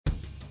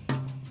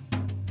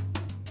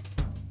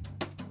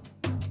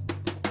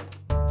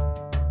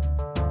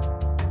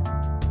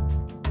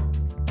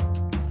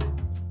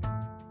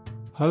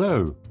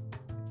Hello,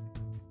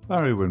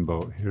 Larry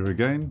Winbolt here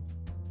again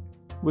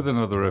with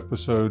another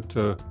episode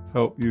to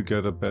help you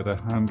get a better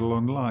handle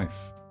on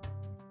life.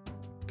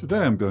 Today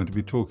I'm going to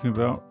be talking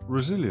about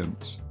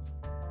resilience,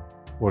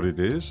 what it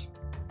is,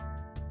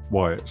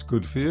 why it's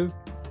good for you,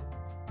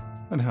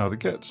 and how to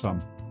get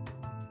some.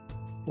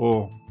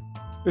 Or,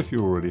 if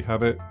you already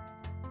have it,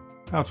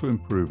 how to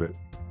improve it,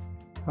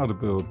 how to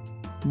build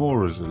more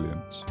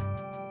resilience.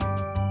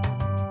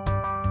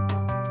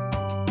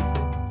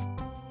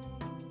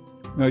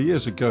 Now,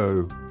 years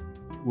ago,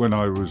 when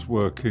I was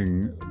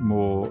working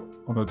more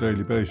on a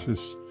daily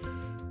basis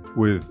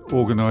with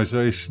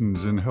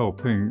organisations in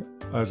helping,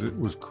 as it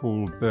was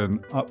called then,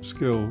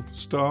 upskill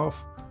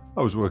staff,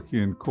 I was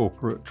working in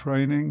corporate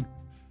training,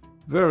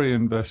 very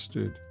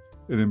invested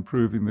in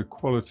improving the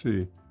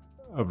quality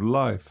of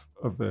life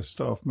of their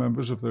staff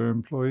members, of their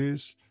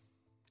employees.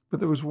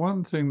 But there was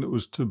one thing that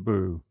was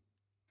taboo.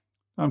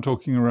 I'm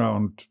talking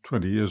around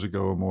 20 years ago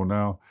or more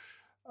now.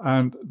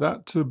 And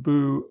that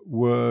taboo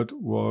word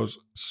was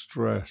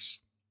stress.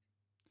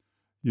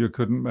 You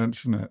couldn't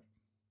mention it.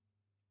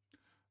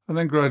 And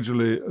then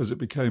gradually, as it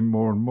became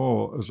more and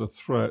more as a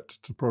threat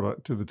to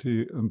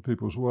productivity and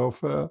people's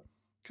welfare,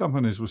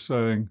 companies were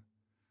saying,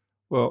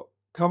 well,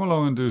 come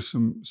along and do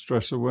some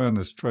stress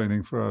awareness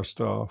training for our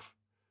staff,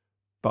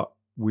 but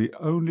we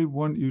only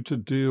want you to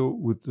deal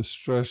with the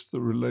stress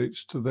that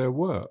relates to their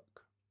work.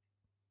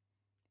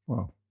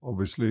 Well,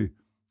 obviously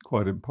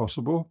quite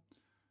impossible,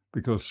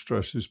 because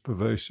stress is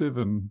pervasive,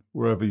 and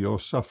wherever you're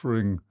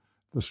suffering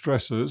the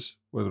stresses,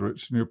 whether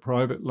it's in your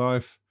private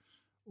life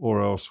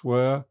or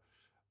elsewhere,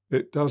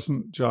 it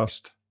doesn't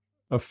just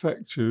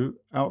affect you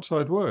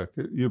outside work.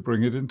 You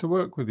bring it into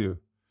work with you.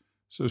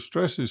 So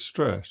stress is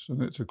stress,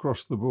 and it's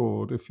across the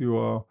board if you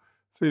are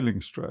feeling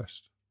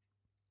stressed.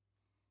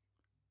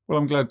 Well,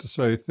 I'm glad to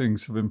say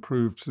things have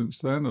improved since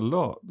then a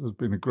lot. There's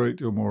been a great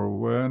deal more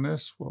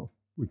awareness. Well,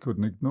 we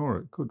couldn't ignore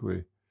it, could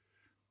we?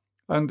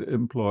 And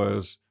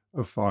employers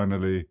have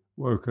finally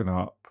woken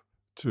up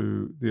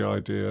to the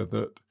idea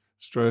that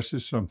stress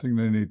is something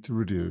they need to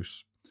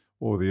reduce,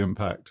 or the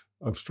impact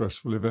of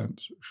stressful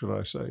events, should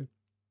I say.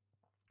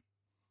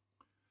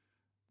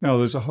 Now,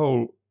 there's a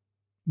whole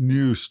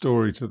new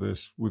story to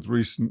this with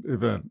recent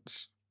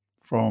events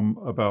from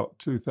about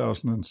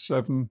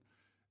 2007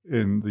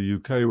 in the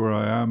UK where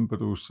I am,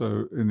 but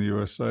also in the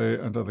USA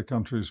and other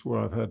countries where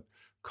I've had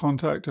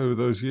contact over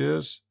those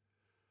years.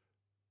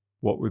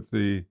 What with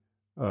the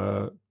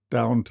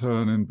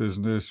downturn in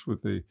business,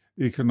 with the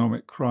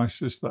economic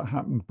crisis that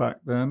happened back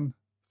then,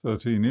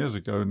 13 years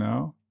ago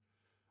now,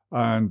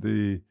 and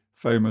the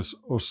famous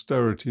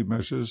austerity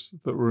measures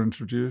that were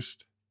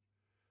introduced.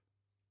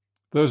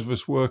 Those of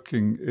us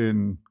working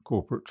in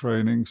corporate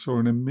training saw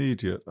an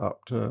immediate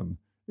upturn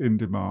in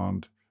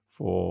demand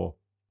for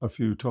a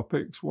few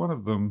topics. One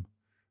of them,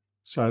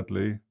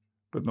 sadly,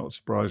 but not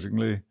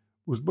surprisingly,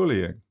 was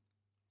bullying,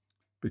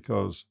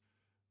 because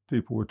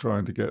people were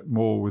trying to get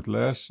more with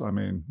less. I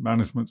mean,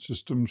 management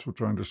systems were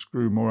trying to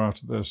screw more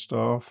out of their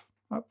staff.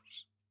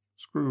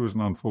 Screw is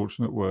an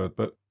unfortunate word,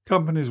 but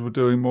companies were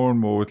doing more and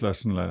more with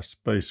less and less,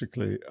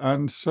 basically.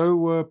 And so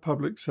were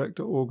public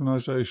sector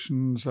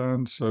organisations,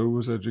 and so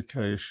was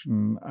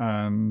education,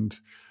 and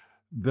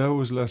there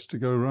was less to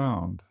go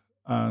round,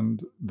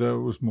 and there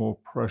was more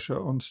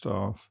pressure on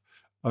staff,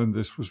 and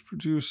this was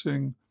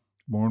producing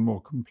more and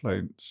more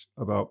complaints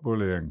about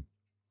bullying.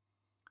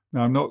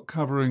 Now, I'm not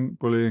covering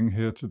bullying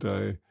here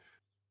today.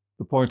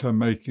 The point I'm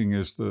making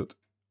is that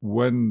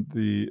when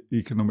the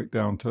economic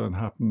downturn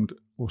happened,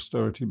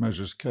 austerity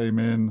measures came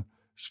in,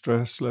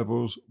 stress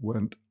levels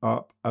went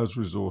up as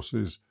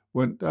resources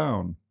went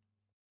down.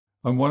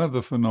 And one of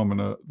the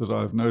phenomena that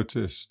I've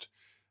noticed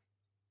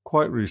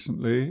quite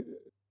recently,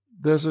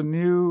 there's a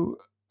new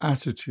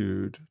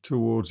attitude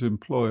towards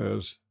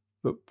employers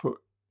that put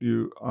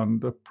you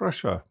under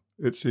pressure,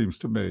 it seems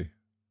to me.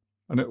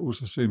 And it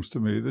also seems to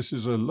me this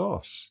is a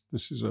loss.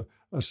 This is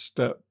a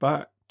step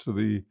back to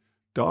the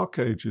dark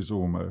ages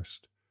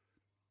almost.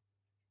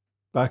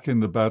 Back in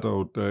the bad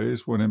old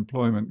days when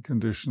employment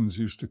conditions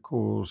used to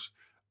cause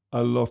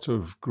a lot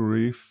of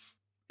grief,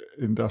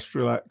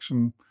 industrial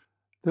action,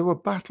 there were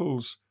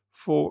battles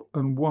fought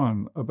and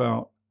won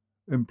about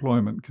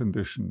employment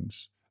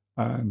conditions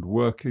and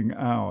working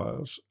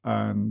hours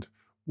and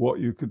what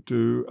you could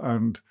do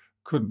and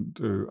couldn't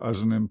do as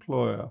an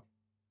employer.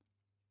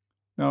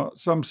 Now,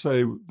 some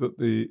say that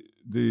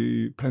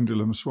the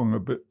pendulum swung a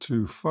bit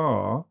too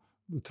far.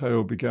 The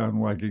tail began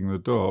wagging the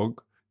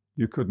dog.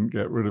 You couldn't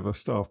get rid of a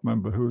staff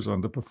member who was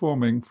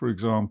underperforming, for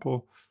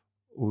example.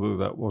 Although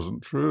that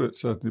wasn't true, it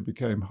certainly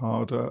became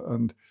harder,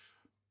 and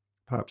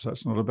perhaps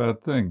that's not a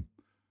bad thing.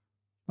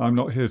 I'm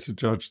not here to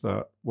judge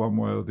that one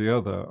way or the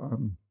other.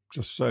 I'm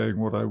just saying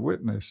what I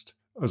witnessed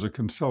as a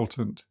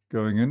consultant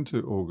going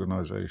into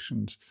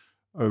organisations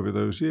over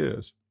those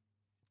years.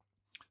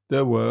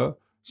 There were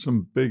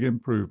some big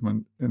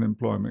improvement in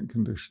employment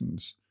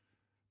conditions,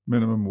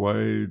 minimum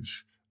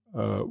wage,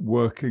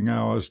 working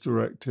hours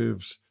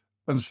directives,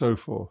 and so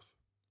forth.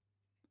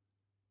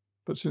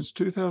 But since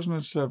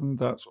 2007,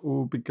 that's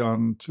all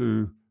begun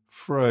to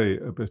fray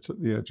a bit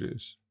at the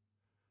edges.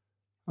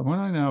 And when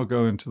I now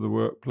go into the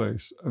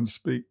workplace and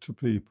speak to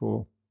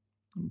people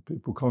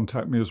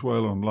contact me as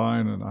well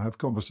online, and I have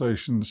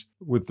conversations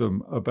with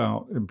them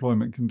about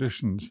employment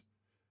conditions,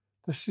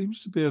 there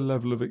seems to be a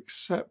level of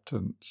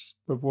acceptance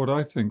of what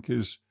I think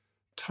is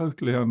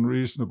totally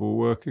unreasonable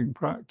working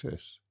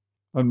practice.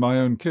 And my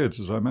own kids,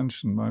 as I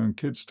mentioned, my own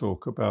kids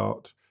talk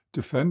about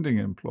defending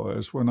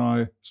employers when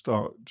I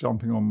start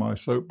jumping on my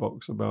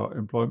soapbox about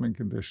employment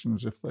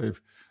conditions if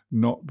they've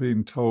not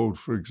been told,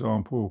 for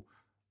example,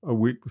 a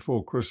week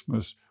before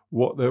Christmas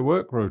what their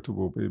work rota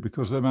will be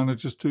because their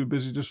manager's too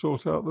busy to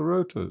sort out the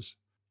rotas.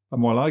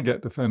 And while I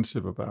get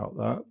defensive about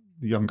that,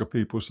 the younger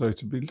people say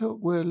to me, look,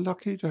 we're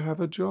lucky to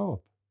have a job.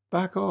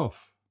 Back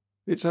off.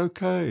 It's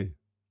okay.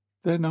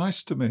 They're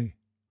nice to me.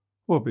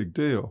 Well, big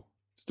deal.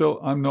 Still,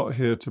 I'm not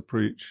here to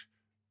preach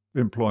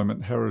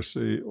employment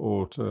heresy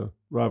or to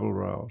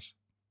rabble-rouse.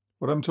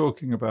 What I'm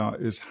talking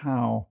about is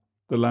how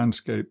the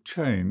landscape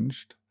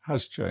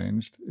has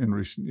changed in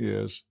recent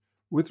years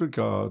with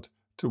regard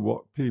to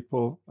what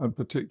people, and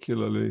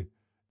particularly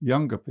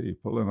younger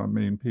people, and I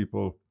mean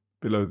people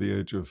below the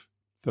age of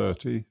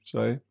 30,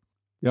 say,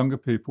 younger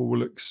people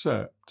will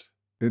accept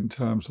in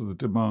terms of the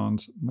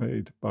demands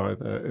made by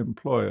their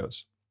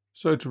employers.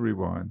 So to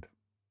rewind,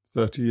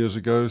 30 years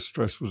ago,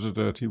 stress was a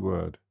dirty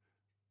word.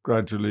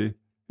 Gradually,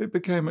 it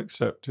became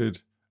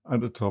accepted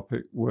and a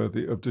topic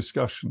worthy of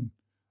discussion.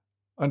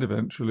 And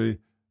eventually,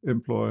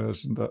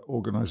 employers and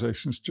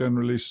organizations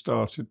generally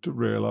started to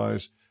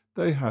realize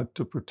they had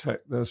to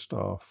protect their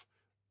staff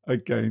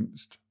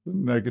against the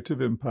negative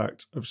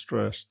impact of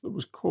stress that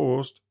was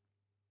caused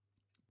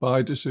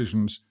by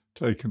decisions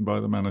taken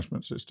by the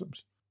management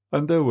systems.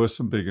 And there were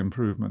some big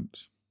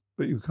improvements.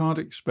 But you can't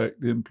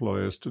expect the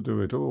employers to do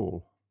it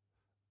all.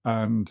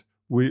 And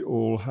we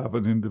all have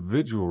an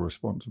individual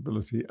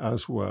responsibility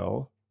as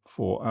well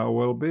for our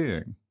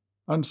well-being.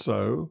 And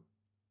so,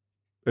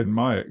 in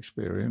my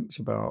experience,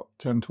 about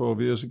 10,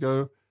 12 years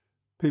ago,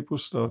 people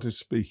started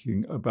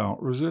speaking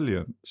about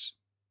resilience.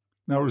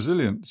 Now,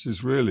 resilience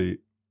is really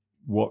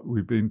what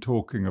we've been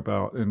talking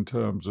about in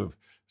terms of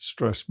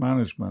stress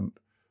management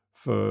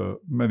for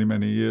many,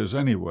 many years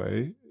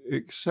anyway,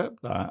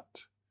 except that,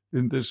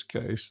 in this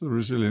case, the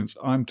resilience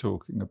I'm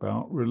talking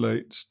about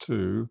relates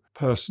to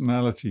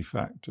personality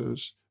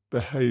factors,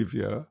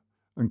 behavior,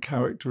 and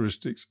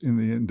characteristics in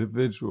the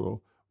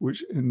individual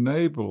which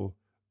enable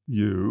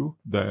you,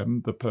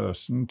 them, the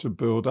person, to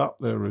build up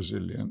their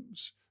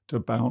resilience, to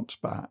bounce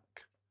back.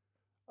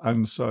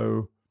 And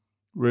so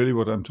really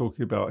what I'm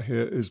talking about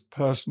here is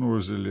personal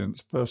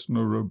resilience,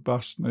 personal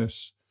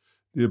robustness,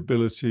 the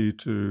ability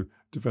to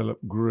develop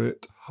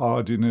grit,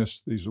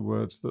 hardiness, these are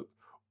words that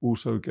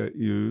also get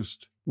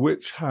used,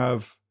 which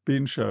have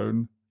been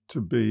shown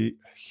to be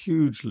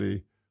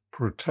hugely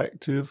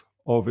protective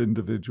of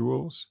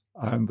individuals,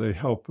 and they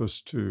help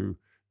us to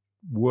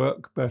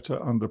work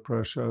better under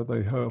pressure.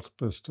 They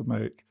help us to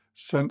make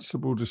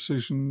sensible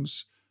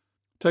decisions.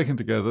 Taken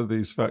together,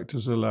 these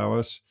factors allow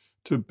us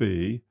to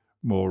be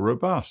more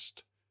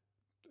robust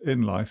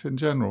in life in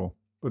general,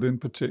 but in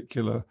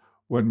particular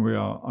when we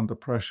are under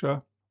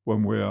pressure,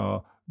 when we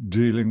are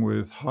dealing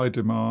with high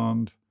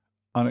demand,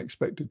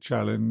 unexpected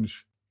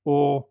challenge,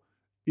 or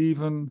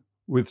even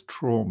with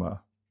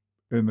trauma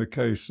in the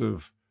case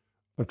of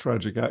a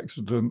tragic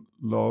accident,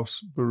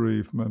 loss,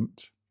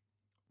 bereavement,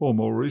 or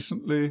more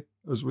recently,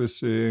 as we're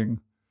seeing,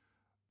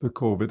 the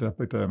COVID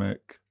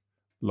epidemic,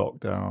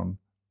 lockdown,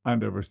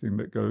 and everything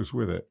that goes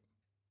with it.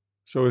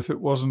 So if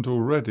it wasn't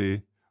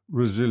already,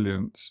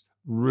 resilience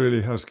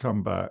really has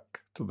come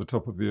back to the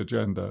top of the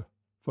agenda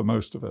for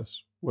most of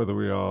us, whether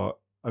we are,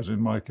 as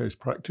in my case,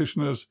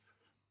 practitioners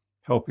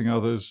helping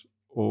others,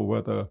 or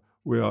whether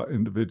we are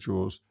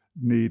individuals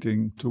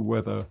needing to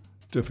weather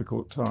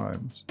difficult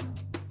times.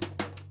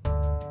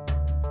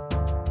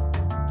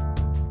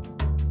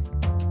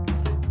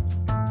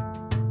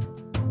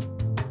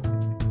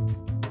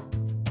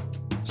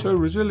 So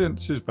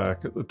resilience is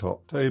back at the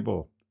top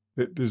table.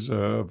 It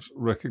deserves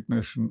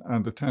recognition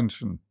and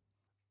attention.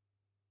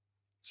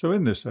 So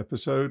in this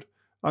episode,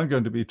 I'm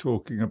going to be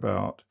talking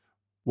about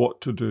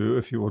what to do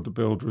if you want to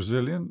build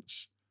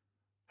resilience,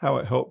 how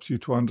it helps you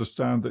to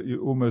understand that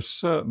you almost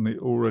certainly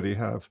already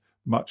have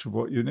much of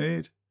what you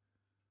need,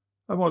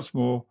 and what's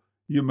more,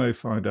 you may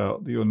find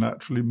out that you're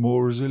naturally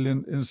more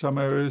resilient in some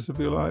areas of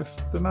your life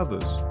than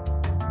others.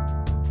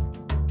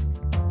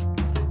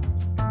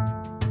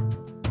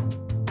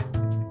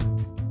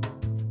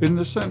 In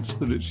the sense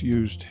that it's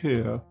used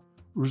here,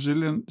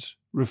 resilience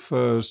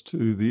refers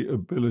to the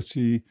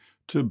ability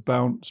to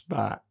bounce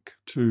back,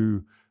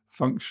 to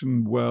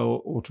function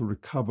well, or to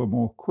recover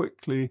more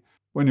quickly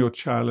when you're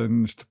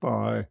challenged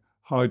by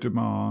high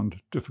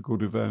demand,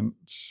 difficult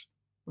events,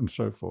 and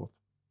so forth.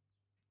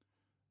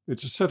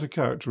 It's a set of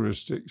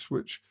characteristics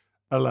which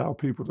allow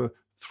people to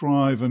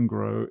thrive and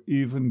grow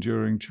even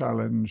during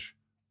challenge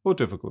or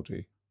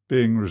difficulty.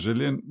 Being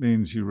resilient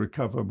means you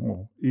recover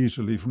more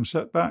easily from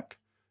setback,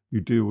 you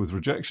deal with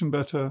rejection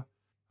better,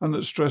 and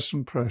that stress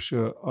and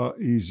pressure are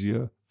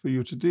easier for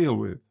you to deal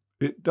with.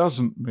 It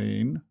doesn't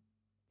mean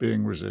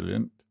being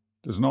resilient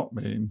does not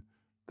mean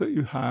that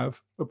you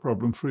have a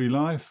problem-free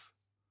life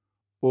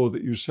or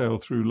that you sail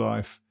through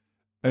life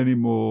any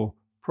more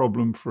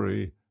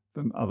problem-free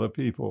than other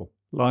people.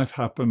 Life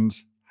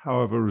happens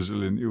however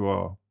resilient you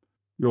are.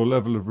 Your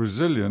level of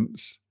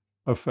resilience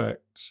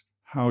affects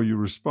how you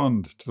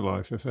respond to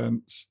life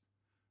events,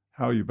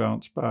 how you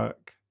bounce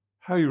back,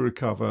 how you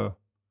recover,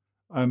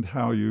 and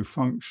how you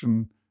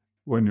function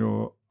when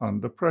you're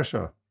under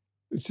pressure.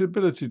 It's the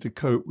ability to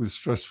cope with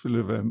stressful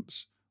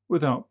events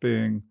without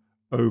being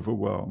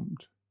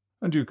overwhelmed.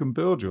 And you can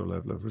build your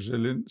level of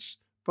resilience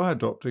by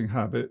adopting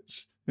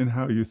habits in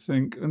how you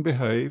think and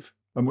behave,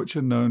 and which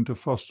are known to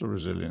foster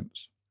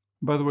resilience.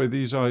 By the way,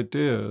 these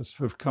ideas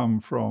have come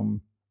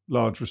from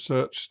large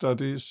research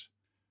studies.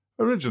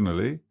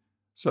 Originally,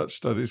 such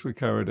studies were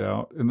carried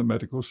out in the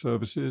medical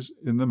services,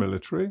 in the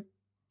military,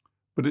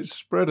 but it's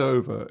spread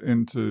over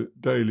into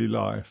daily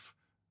life.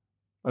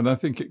 And I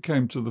think it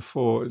came to the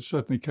fore, it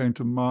certainly came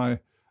to my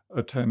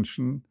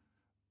attention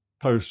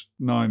post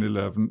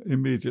 9/11,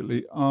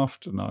 immediately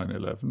after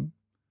 9/11,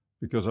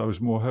 because I was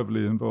more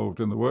heavily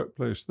involved in the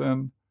workplace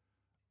then,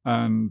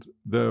 and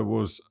there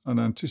was an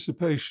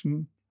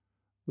anticipation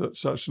that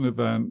such an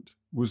event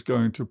was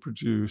going to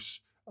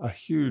produce a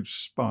huge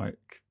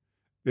spike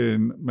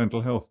in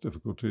mental health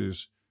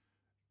difficulties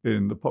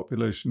in the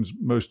populations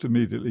most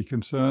immediately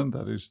concerned,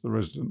 that is, the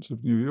residents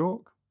of New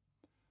York,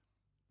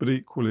 but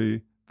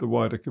equally the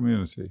wider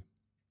community.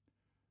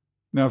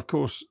 Now, of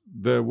course,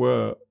 there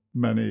were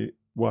many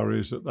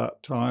worries at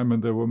that time,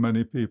 and there were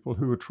many people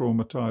who were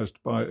traumatized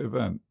by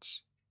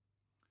events.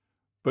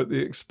 But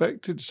the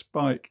expected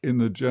spike in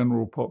the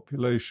general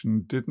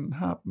population didn't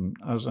happen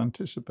as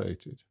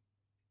anticipated.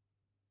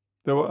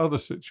 There were other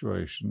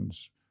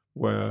situations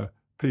where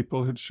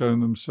people had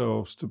shown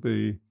themselves to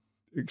be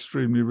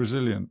extremely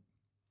resilient.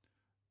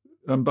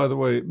 And by the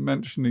way,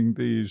 mentioning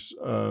these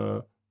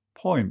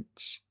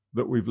points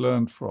that we've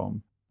learned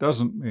from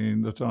doesn't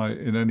mean that I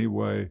in any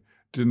way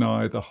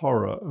deny the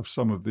horror of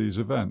some of these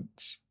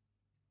events.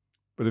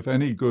 But if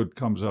any good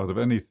comes out of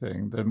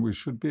anything, then we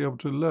should be able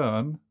to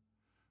learn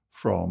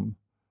from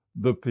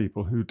the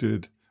people who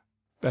did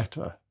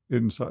better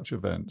in such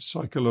events.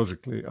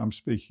 Psychologically, I'm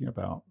speaking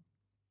about.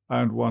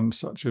 And one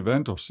such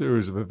event or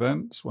series of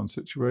events, one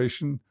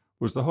situation,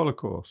 was the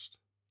Holocaust,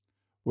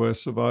 where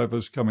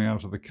survivors coming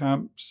out of the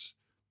camps,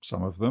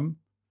 some of them,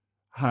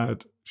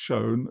 had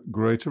shown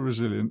greater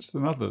resilience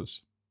than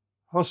others.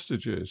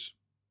 Hostages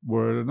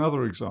were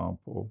another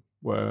example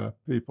where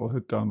people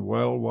had done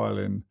well while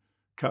in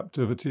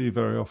captivity,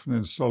 very often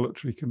in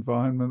solitary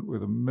confinement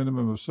with a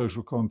minimum of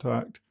social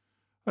contact,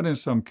 and in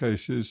some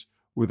cases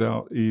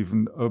without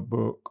even a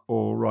book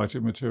or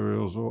writing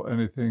materials or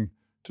anything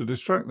to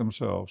distract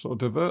themselves or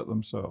divert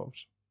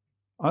themselves.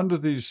 Under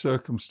these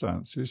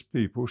circumstances,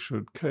 people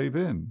should cave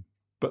in,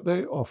 but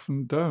they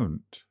often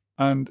don't.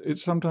 And it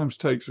sometimes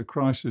takes a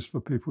crisis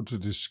for people to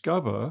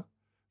discover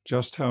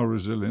just how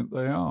resilient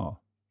they are.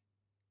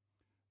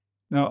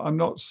 Now, I'm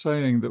not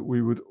saying that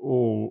we would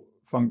all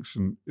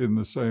function in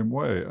the same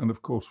way, and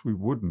of course we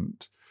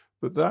wouldn't,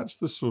 but that's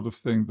the sort of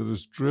thing that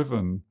has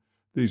driven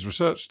these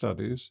research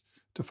studies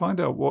to find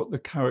out what the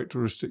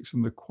characteristics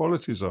and the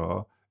qualities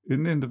are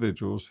in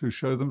individuals who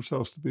show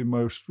themselves to be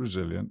most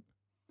resilient.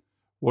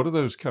 What are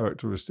those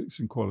characteristics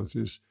and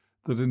qualities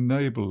that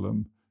enable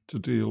them to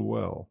deal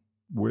well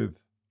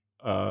with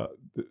the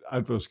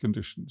adverse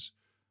conditions?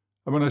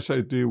 And when I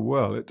say deal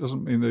well, it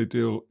doesn't mean they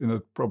deal in a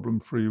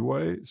problem-free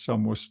way.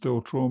 Some were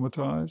still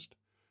traumatized,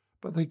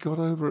 but they got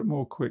over it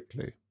more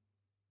quickly.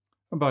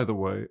 And by the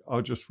way,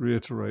 I'll just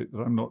reiterate that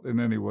I'm not in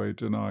any way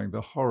denying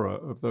the horror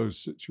of those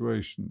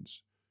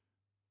situations.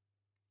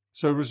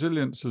 So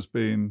resilience has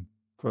been,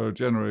 for a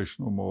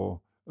generation or more,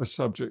 a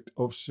subject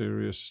of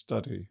serious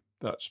study.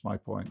 That's my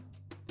point.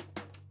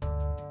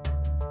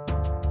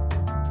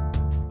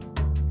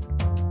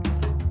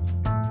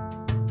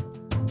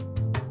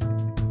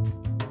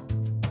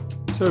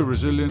 So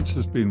resilience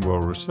has been well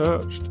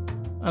researched,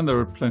 and there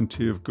are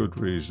plenty of good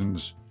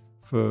reasons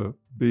for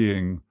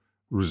being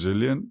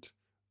resilient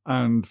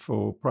and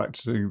for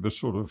practicing the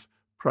sort of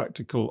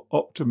practical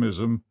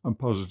optimism and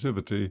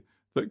positivity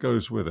that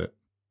goes with it.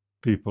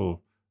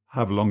 People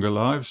have longer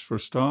lives for a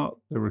start.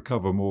 They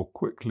recover more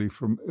quickly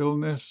from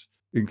illness.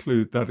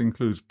 That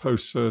includes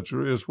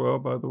post-surgery as well,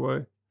 by the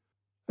way.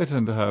 They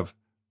tend to have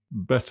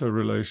better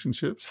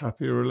relationships,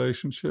 happier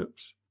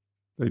relationships.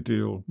 They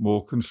deal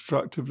more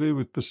constructively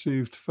with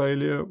perceived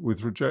failure,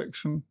 with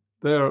rejection.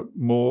 They're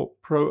more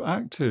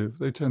proactive.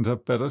 They tend to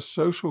have better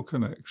social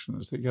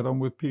connections. They get on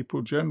with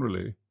people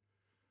generally.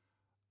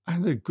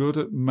 And they're good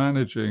at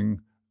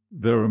managing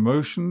their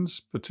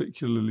emotions,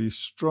 particularly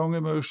strong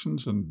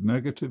emotions and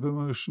negative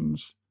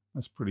emotions.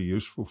 That's pretty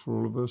useful for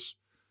all of us.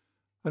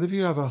 And if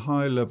you have a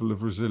high level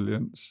of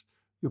resilience,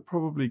 you're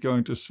probably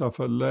going to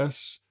suffer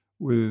less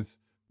with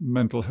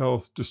mental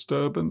health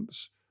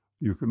disturbance.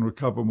 You can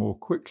recover more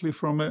quickly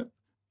from it,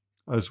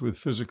 as with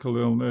physical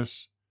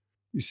illness.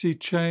 You see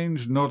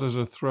change not as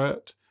a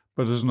threat,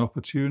 but as an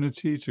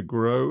opportunity to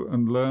grow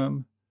and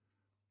learn.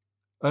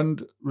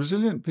 And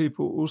resilient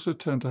people also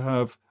tend to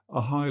have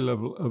a high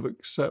level of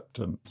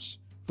acceptance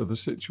for the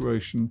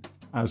situation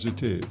as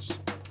it is.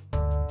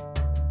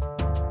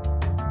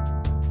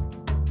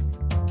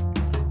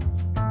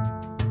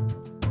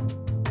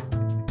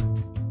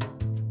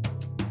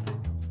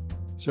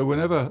 So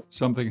whenever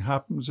something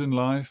happens in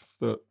life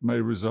that may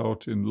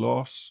result in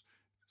loss,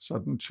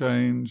 sudden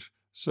change,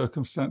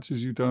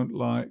 circumstances you don't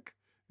like,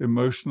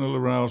 emotional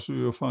arousal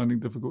you're finding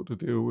difficult to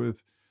deal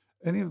with,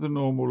 any of the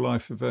normal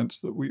life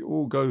events that we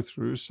all go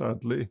through,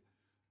 sadly,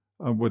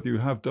 and whether you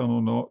have done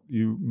or not,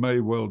 you may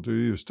well do.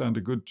 You stand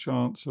a good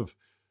chance of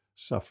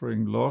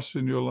suffering loss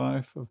in your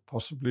life, of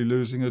possibly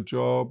losing a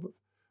job,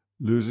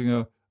 losing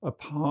a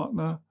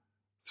partner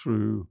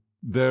through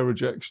their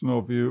rejection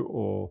of you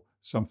or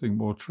something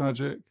more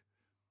tragic.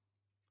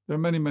 There are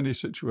many, many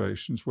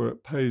situations where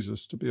it pays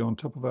us to be on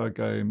top of our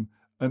game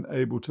and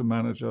able to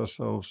manage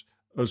ourselves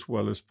as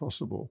well as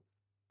possible.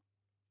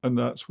 And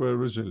that's where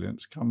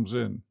resilience comes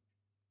in.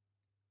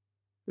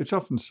 It's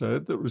often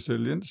said that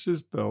resilience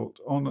is built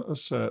on a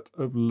set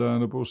of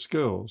learnable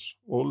skills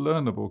or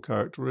learnable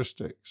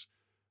characteristics,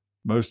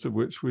 most of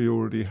which we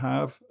already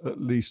have,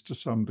 at least to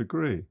some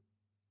degree.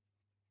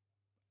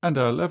 And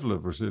our level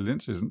of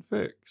resilience isn't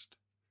fixed.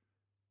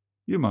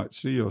 You might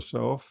see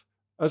yourself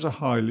as a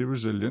highly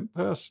resilient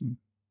person.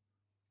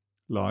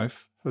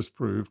 Life has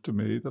proved to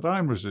me that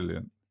I'm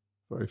resilient,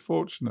 very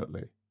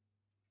fortunately.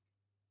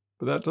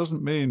 But that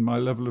doesn't mean my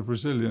level of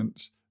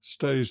resilience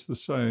stays the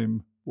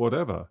same,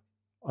 whatever.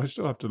 I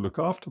still have to look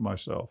after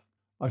myself.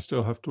 I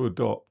still have to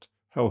adopt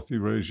healthy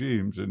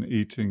regimes in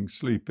eating,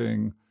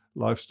 sleeping,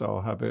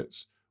 lifestyle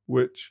habits,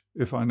 which,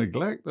 if I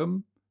neglect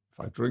them, if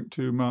I drink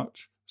too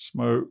much,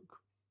 smoke,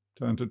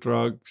 turn to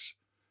drugs,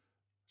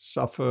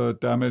 suffer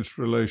damaged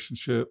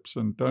relationships,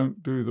 and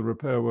don't do the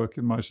repair work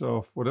in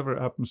myself, whatever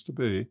it happens to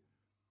be,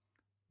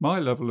 my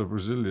level of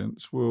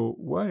resilience will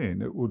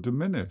wane, it will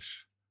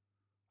diminish.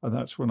 And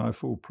that's when I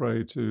fall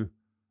prey to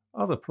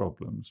other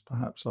problems.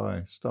 Perhaps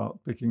I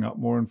start picking up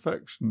more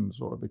infections,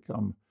 or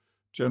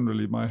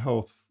generally my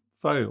health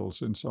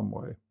fails in some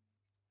way.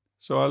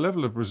 So our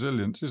level of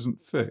resilience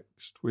isn't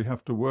fixed. We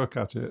have to work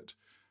at it.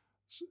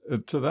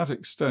 To that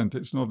extent,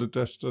 it's not a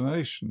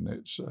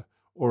destination,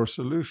 or a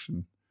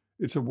solution.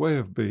 It's a way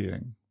of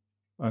being.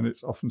 And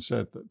it's often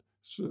said that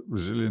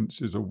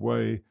resilience is a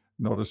way,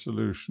 not a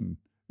solution.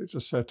 It's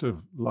a set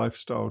of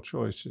lifestyle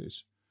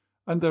choices.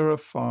 And there are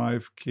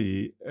 5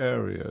 key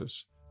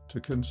areas to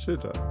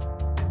consider.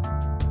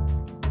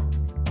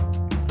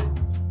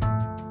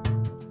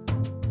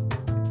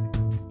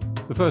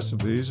 The first of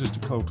these is to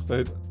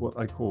cultivate what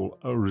I call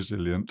a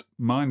resilient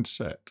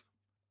mindset.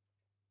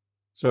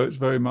 So it's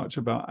very much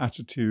about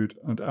attitude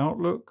and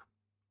outlook.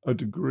 A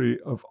degree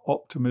of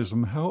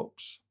optimism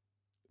helps.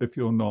 If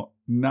you're not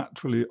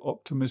naturally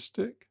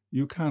optimistic,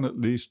 you can at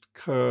least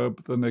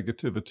curb the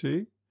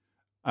negativity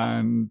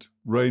and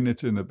rein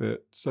it in a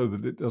bit so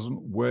that it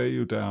doesn't wear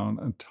you down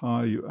and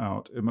tire you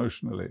out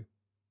emotionally.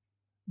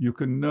 You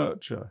can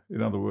nurture,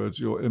 in other words,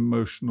 your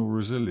emotional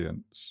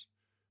resilience.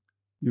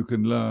 You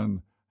can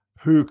learn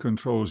who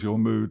controls your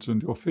moods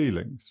and your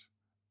feelings.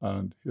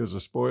 And here's a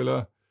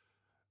spoiler,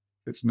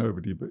 it's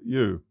nobody but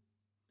you.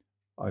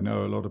 I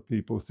know a lot of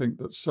people think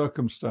that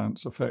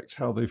circumstance affects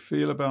how they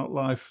feel about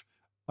life,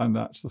 and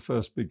that's the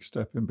first big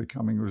step in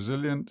becoming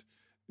resilient,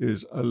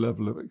 is a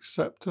level of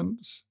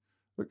acceptance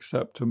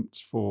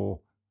for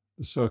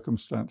the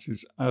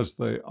circumstances as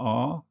they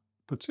are,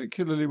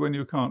 particularly when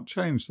you can't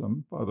change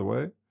them, by the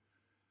way,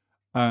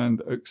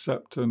 and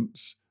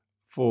acceptance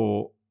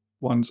for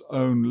one's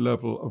own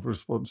level of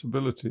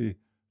responsibility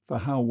for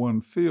how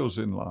one feels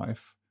in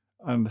life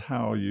and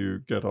how you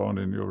get on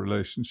in your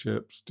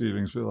relationships,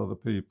 dealings with other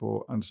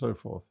people, and so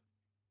forth.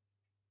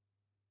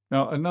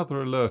 Now,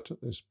 another alert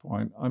at this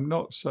point, I'm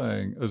not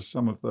saying, as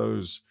some of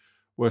those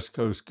West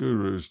Coast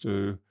gurus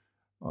do,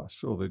 I'm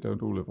sure they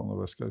don't all live on the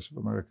West Coast of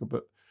America,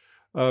 but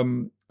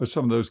as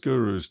some of those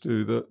gurus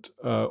do, that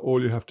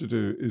all you have to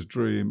do is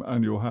dream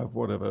and you'll have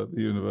whatever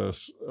the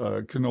universe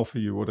can offer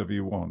you, whatever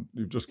you want.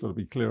 You've just got to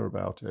be clear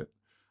about it.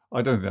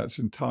 I don't think that's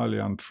entirely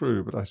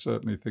untrue, but I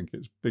certainly think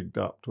it's bigged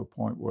up to a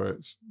point where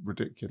it's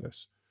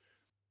ridiculous.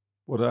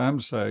 What I am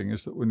saying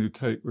is that when you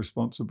take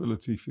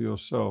responsibility for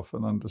yourself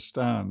and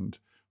understand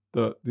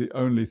that the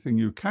only thing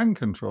you can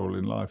control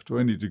in life to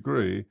any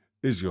degree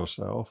is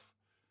yourself,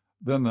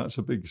 then that's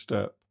a big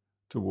step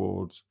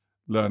towards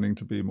learning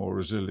to be more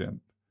resilient.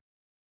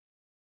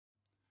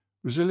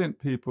 Resilient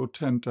people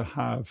tend to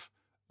have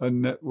a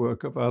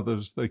network of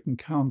others they can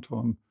count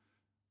on.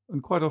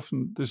 And quite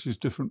often, this is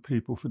different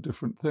people for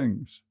different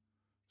things.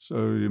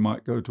 So you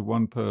might go to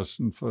one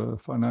person for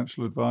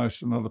financial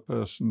advice, another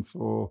person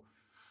for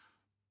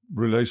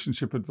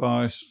relationship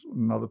advice,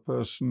 another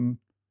person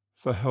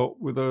for help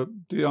with a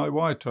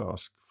DIY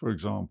task, for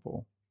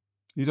example.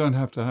 You don't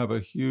have to have a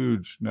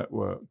huge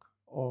network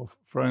of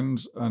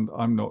friends, and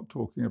I'm not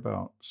talking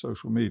about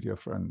social media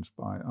friends.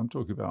 I'm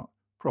talking about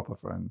proper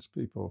friends,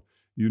 people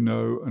you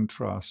know and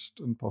trust,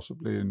 and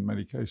possibly in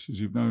many cases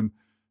you've known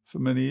for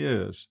many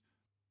years.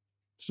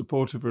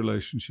 supportive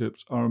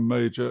relationships are a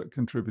major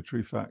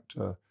contributory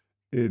factor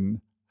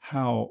in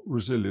how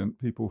resilient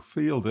people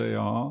feel they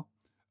are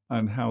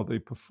and how they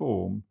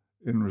perform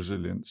in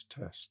resilience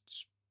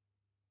tests.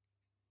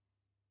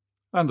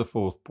 And the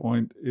fourth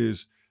point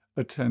is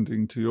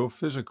attending to your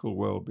physical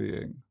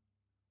well-being.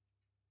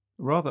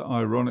 Rather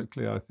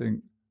ironically, I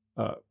think,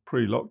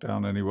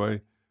 pre-lockdown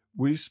anyway,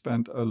 we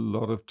spent a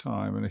lot of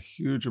time and a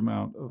huge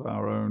amount of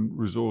our own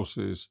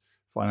resources,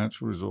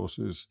 financial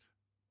resources,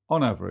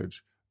 on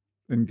average,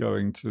 in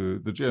going to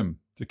the gym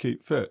to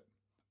keep fit,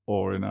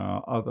 or in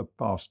our other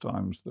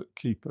pastimes that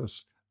keep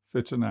us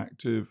fit and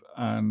active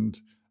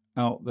and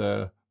out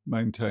there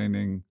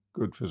maintaining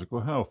good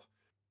physical health.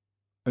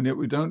 And yet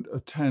we don't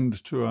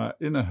attend to our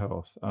inner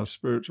health, our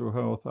spiritual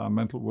health, our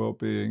mental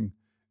well-being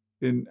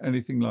in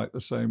anything like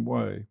the same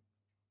way.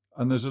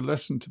 And there's a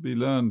lesson to be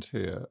learned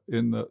here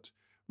in that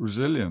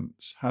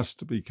resilience has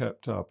to be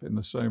kept up in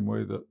the same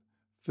way that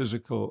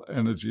physical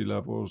energy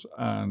levels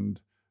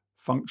and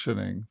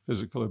functioning,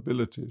 physical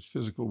abilities,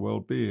 physical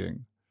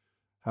well-being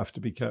have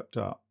to be kept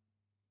up.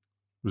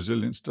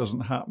 Resilience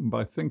doesn't happen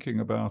by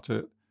thinking about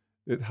it.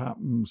 It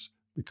happens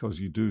because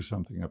you do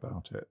something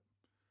about it.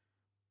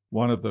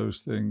 One of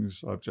those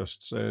things I've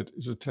just said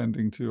is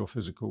attending to your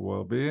physical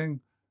well-being.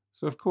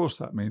 So of course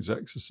that means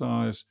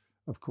exercise.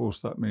 Of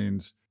course that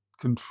means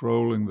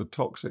controlling the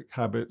toxic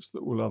habits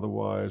that will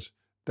otherwise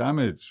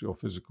damage your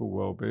physical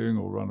well-being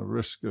or run a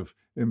risk of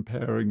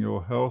impairing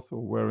your health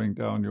or wearing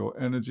down your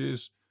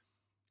energies.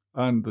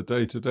 And the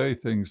day-to-day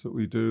things that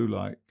we do,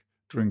 like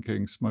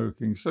drinking,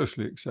 smoking,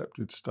 socially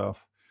accepted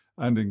stuff,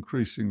 and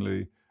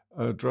increasingly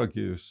drug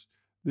use,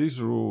 these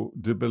are all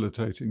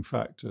debilitating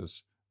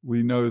factors.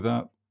 We know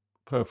that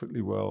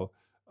perfectly well,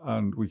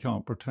 and we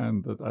can't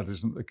pretend that that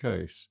isn't the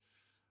case.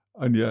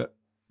 And yet,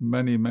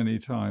 many, many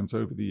times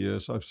over the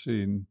years, I've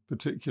seen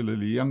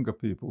particularly younger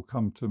people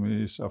come to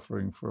me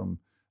suffering from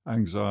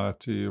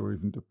anxiety or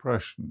even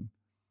depression.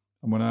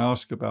 And when I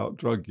ask about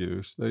drug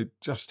use, they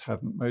just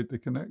hadn't made the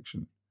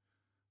connection.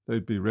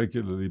 They'd be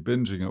regularly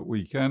binging at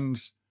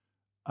weekends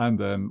and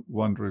then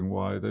wondering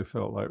why they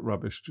felt like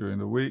rubbish during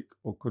the week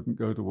or couldn't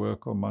go to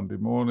work on Monday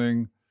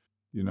morning.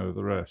 You know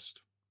the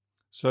rest.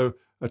 So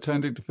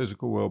attending to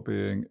physical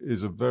well-being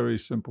is a very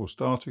simple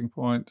starting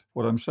point.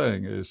 What I'm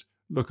saying is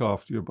look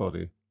after your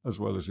body as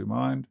well as your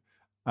mind,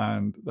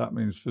 and that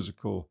means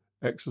physical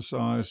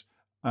exercise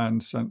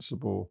and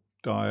sensible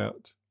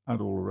diet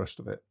and all the rest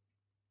of it.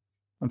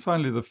 And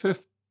finally, the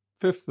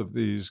fifth of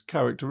these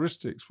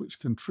characteristics which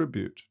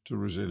contribute to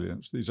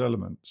resilience, these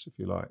elements, if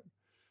you like,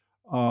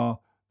 are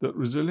that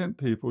resilient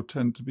people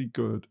tend to be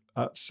good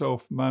at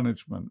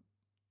self-management.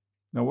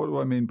 Now, what do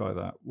I mean by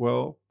that?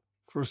 Well,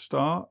 for a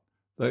start,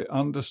 they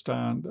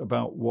understand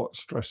about what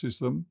stresses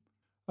them,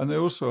 and they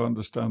also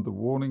understand the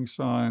warning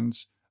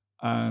signs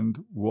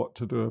and what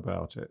to do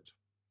about it.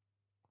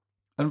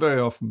 And very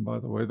often, by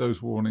the way,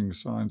 those warning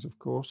signs, of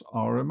course,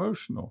 are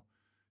emotional.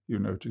 You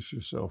notice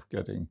yourself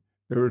getting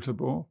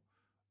irritable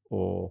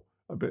or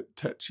a bit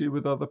tetchy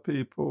with other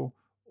people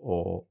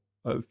or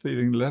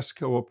feeling less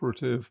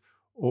cooperative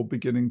or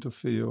beginning to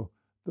feel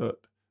that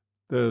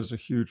there's a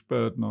huge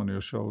burden on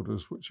your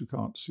shoulders which you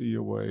can't see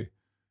your way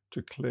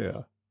to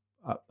clear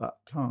at that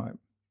time.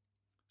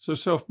 So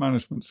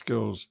self-management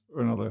skills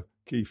are another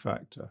key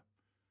factor.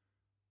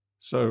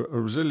 So a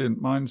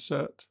resilient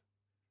mindset,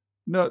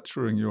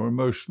 nurturing your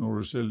emotional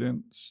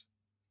resilience,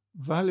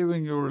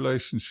 valuing your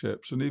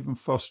relationships and even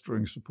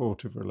fostering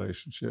supportive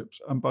relationships.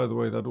 And by the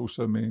way, that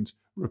also means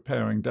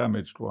repairing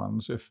damaged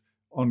ones. If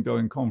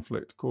ongoing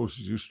conflict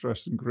causes you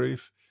stress and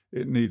grief,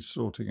 it needs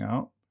sorting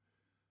out.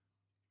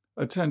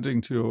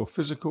 Attending to your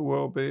physical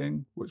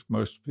well-being, which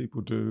most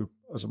people do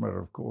as a matter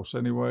of course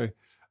anyway,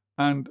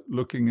 and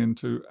looking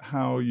into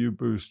how you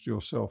boost your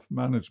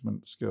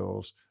self-management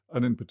skills.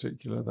 And in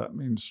particular, that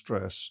means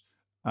stress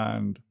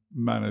and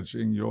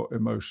managing your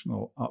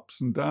emotional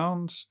ups and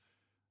downs,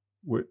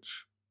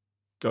 which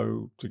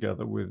go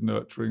together with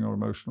nurturing your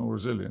emotional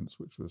resilience,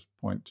 which was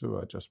point 2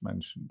 I just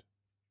mentioned.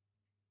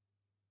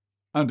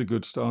 And a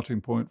good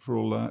starting point for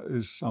all that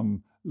is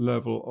some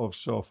level of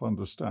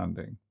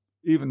self-understanding,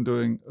 even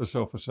doing a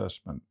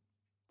self-assessment.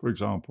 For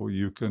example,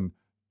 you can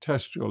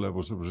test your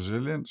levels of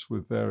resilience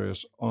with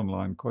various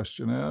online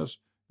questionnaires.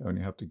 You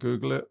only have to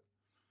Google it.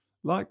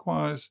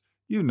 Likewise,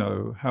 you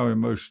know how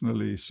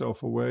emotionally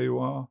self-aware you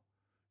are.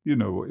 You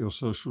know what your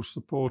social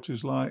support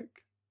is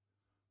like.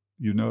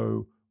 You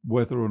know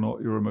whether or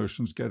not your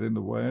emotions get in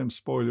the way and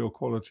spoil your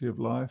quality of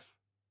life.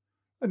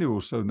 And you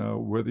also know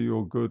whether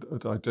you're good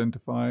at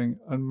identifying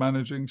and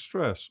managing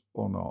stress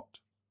or not.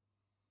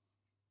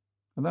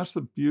 And that's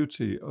the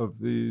beauty of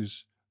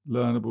these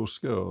learnable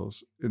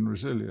skills in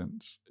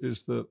resilience,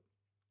 is that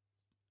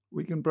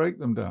we can break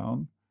them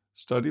down,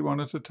 study one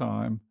at a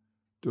time,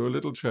 do a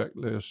little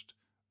checklist,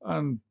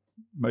 and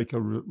make a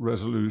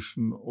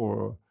resolution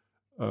or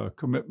a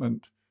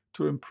commitment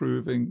to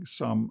improving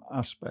some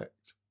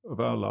aspect of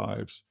our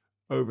lives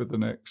over the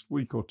next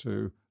week or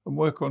two, and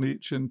work on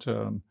each in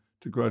turn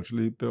to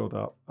gradually build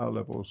up our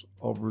levels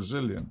of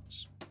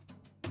resilience.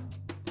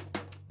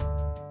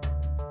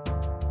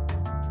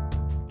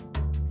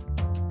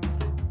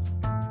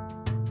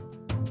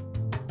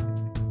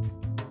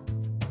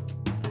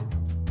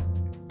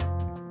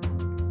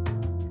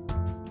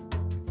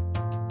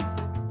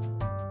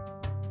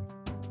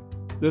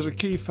 There's a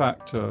key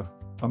factor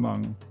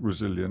among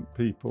resilient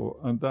people,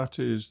 and that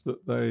is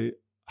that they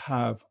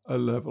have a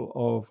level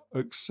of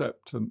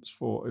acceptance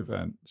for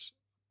events.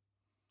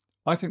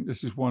 I think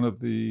this is one of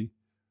the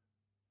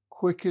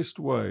quickest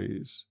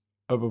ways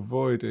of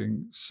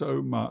avoiding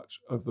so much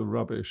of the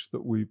rubbish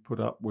that we put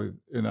up with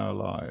in our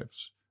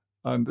lives.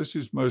 And this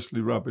is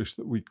mostly rubbish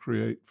that we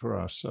create for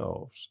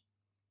ourselves.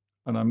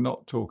 And I'm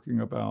not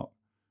talking about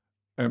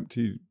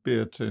empty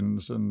beer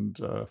tins and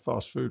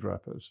fast food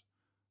wrappers.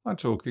 I'm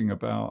talking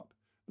about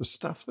the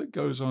stuff that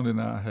goes on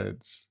in our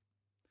heads.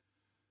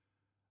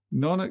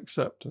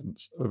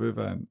 Non-acceptance of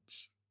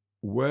events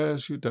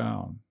wears you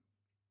down.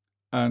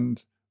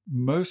 And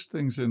most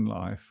things in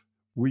life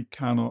we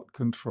cannot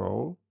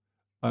control,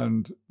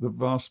 and the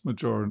vast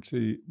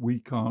majority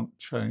we can't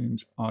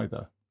change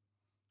either.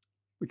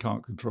 We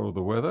can't control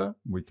the weather,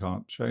 we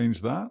can't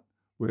change that,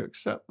 we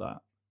accept that.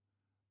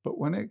 But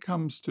when it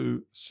comes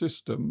to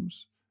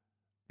systems,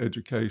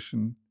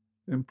 education,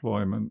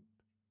 employment,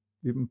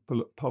 even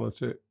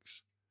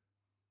politics,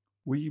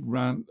 we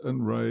rant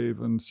and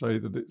rave and say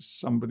that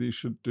somebody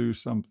should do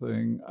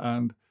something,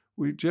 and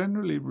we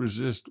generally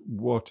resist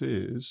what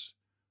is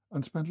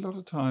and spend a lot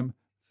of time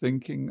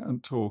thinking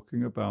and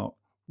talking about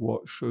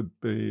what should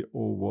be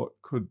or what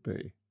could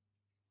be.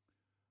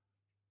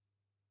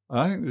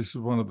 I think this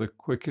is one of the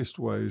quickest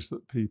ways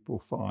that people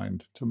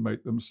find to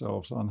make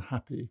themselves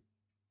unhappy.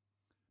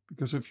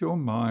 Because if your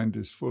mind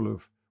is full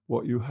of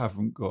what you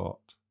haven't got,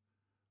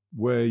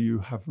 where you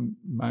haven't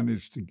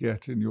managed to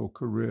get in your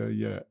career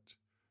yet,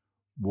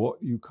 what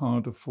you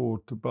can't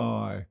afford to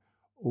buy,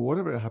 or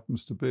whatever it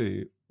happens to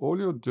be, all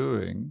you're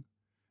doing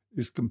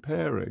is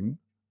comparing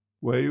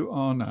where you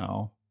are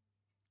now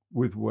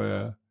with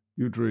where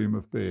you dream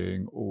of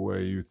being or where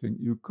you think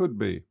you could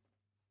be.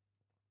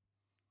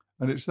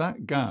 And it's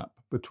that gap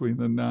between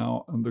the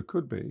now and the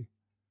could be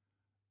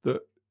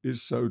that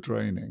is so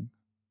draining.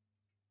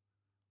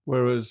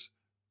 Whereas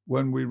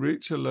when we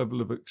reach a level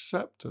of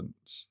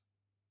acceptance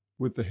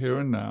with the here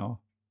and now,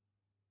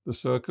 the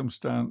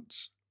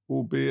circumstance,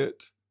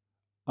 albeit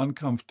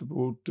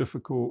uncomfortable,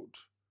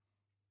 difficult,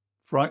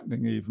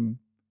 frightening even,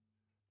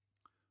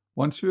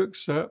 once you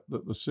accept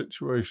that the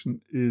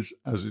situation is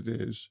as it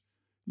is,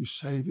 you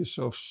save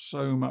yourself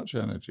so much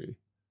energy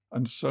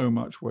and so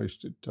much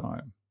wasted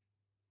time.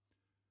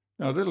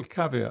 Now, a little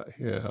caveat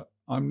here,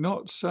 I'm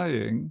not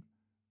saying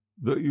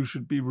that you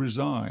should be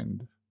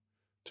resigned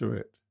to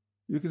it.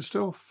 You can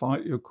still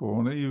fight your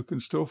corner, you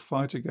can still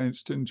fight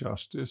against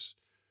injustice,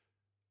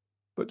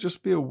 but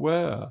just be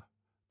aware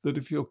that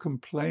if you're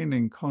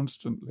complaining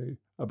constantly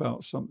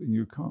about something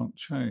you can't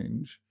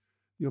change,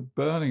 you're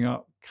burning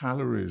up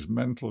calories,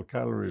 mental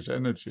calories,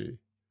 energy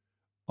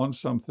on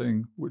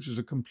something which is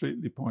a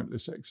completely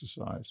pointless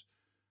exercise.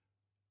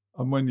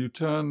 And when you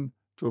turn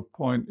to a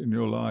point in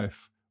your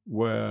life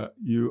where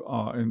you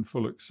are in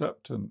full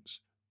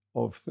acceptance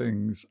of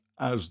things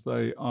as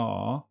they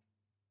are,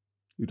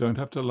 you don't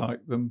have to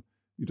like them,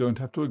 you don't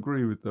have to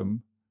agree with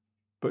them,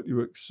 but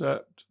you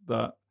accept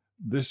that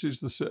this is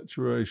the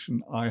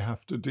situation I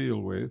have to deal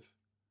with,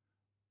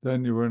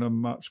 then you're in a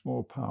much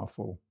more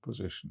powerful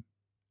position.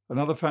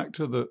 Another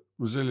factor that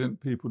resilient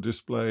people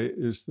display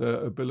is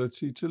their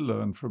ability to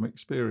learn from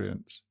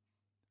experience.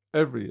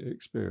 Every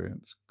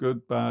experience,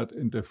 good, bad,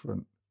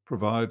 indifferent,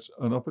 provides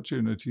an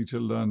opportunity to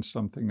learn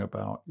something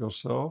about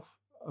yourself,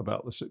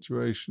 about the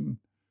situation,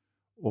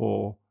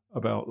 or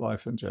about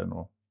life in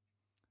general.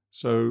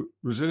 So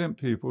resilient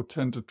people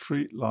tend to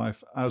treat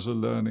life as a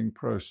learning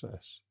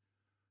process.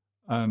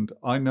 And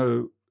I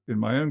know in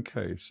my own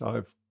case,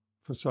 I've,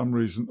 for some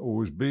reason,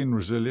 always been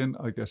resilient.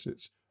 I guess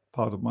it's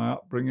part of my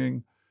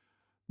upbringing.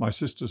 My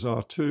sisters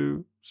are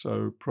too,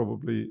 so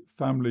probably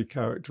family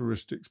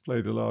characteristics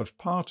played a large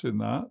part in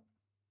that,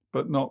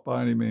 but not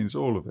by any means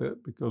all of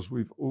it, because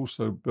we've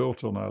also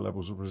built on our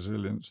levels of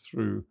resilience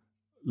through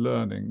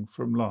learning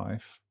from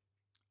life.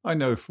 I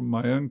know from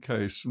my own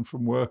case and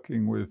from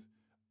working with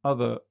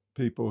other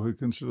people who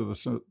consider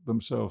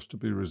themselves to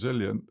be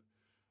resilient,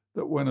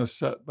 that when a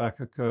setback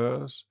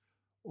occurs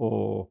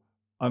or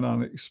an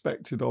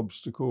unexpected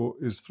obstacle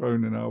is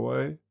thrown in our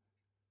way,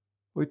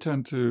 we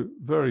tend to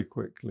very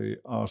quickly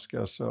ask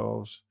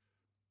ourselves,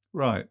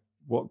 right,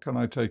 what can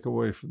I take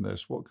away from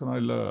this? What can I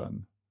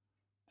learn?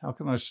 How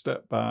can I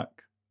step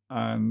back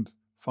and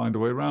find a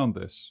way around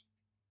this?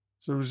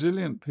 So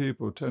resilient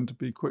people tend to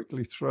be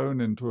quickly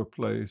thrown into a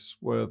place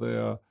where they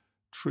are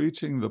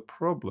treating the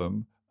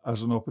problem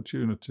as an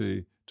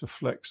opportunity to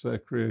flex their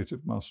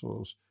creative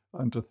muscles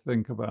and to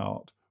think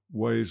about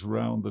ways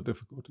around the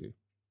difficulty.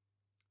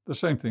 The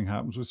same thing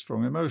happens with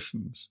strong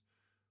emotions.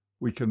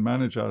 We can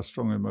manage our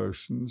strong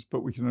emotions,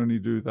 but we can only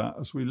do that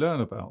as we learn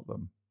about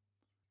them.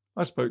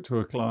 I spoke to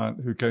a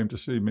client who came to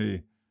see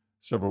me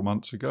several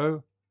months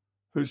ago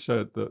who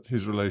said that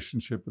his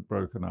relationship had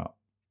broken up.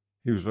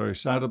 He was very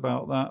sad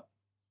about that,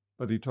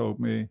 but he told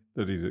me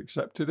that he'd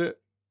accepted it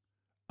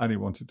and he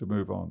wanted to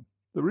move on.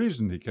 The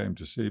reason he came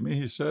to see me,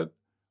 he said,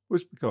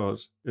 was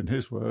because, in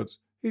his words,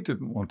 he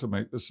didn't want to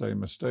make the same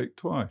mistake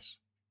twice.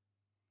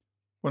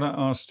 When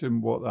I asked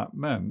him what that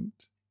meant,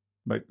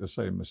 make the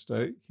same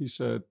mistake. He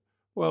said,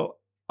 well,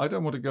 I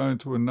don't want to go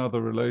into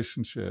another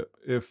relationship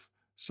if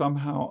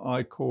somehow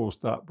I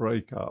caused that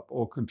breakup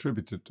or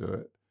contributed to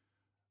it.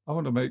 I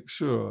want to make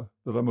sure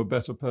that I'm a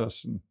better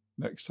person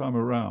next time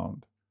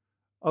around.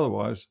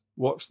 Otherwise,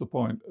 what's the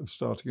point of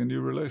starting a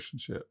new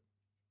relationship?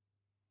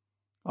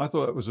 I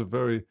thought it was a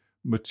very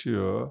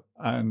mature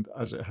and,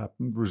 as it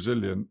happened,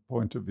 resilient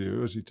point of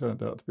view, as he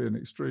turned out to be an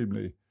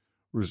extremely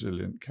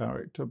resilient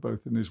character,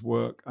 both in his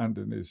work and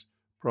in his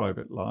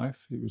private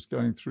life. He was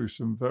going through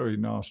some very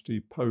nasty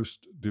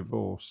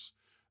post-divorce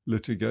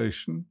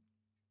litigation,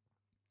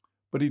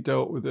 but he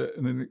dealt with it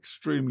in an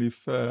extremely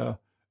fair,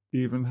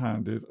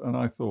 even-handed, and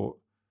I thought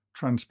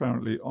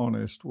transparently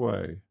honest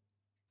way.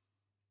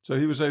 So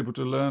he was able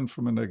to learn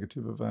from a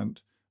negative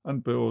event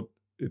and build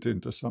it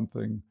into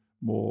something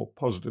more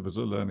positive as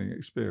a learning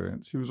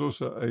experience. He was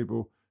also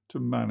able to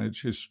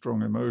manage his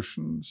strong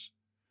emotions,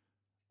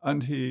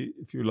 and he,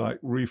 if you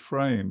like,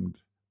 reframed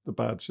the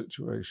bad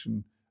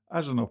situation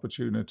as an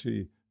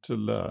opportunity to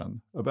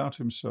learn about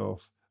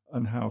himself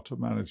and how to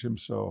manage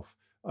himself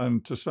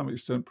and to some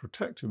extent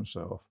protect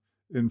himself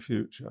in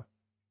future.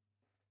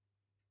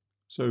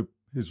 So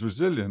his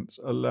resilience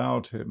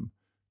allowed him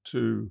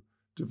to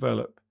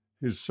develop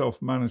his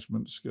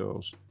self-management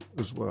skills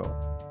as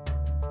well.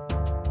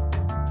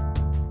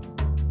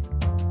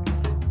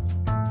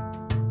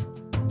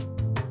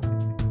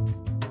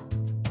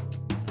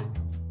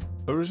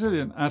 A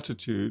resilient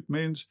attitude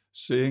means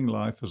seeing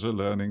life as a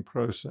learning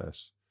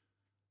process,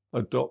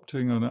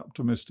 adopting an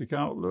optimistic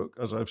outlook.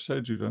 As I've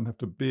said, you don't have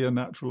to be a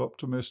natural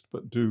optimist,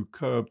 but do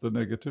curb the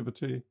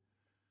negativity.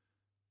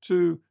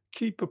 To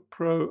keep a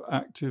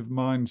proactive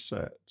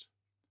mindset.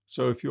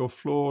 So if you're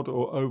flawed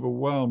or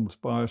overwhelmed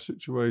by a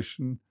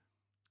situation,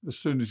 as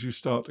soon as you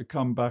start to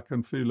come back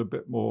and feel a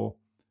bit more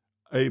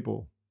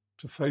able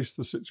to face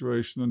the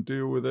situation and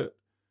deal with it,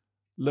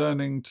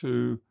 learning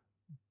to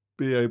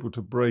be able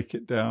to break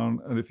it down,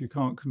 and if you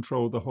can't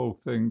control the whole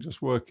thing,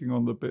 just working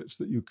on the bits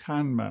that you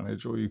can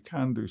manage or you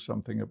can do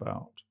something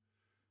about.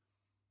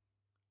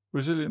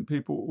 Resilient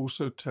people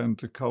also tend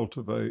to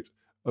cultivate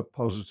a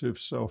positive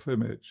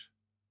self-image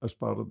as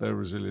part of their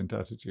resilient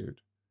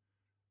attitude.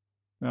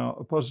 Now,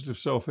 a positive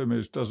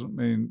self-image doesn't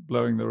mean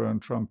blowing their own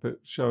trumpet,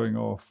 showing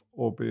off,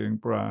 or being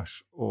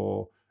brash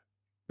or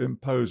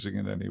imposing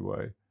in any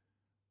way.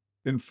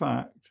 In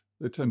fact,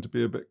 they tend to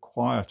be a bit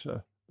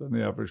quieter than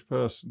the average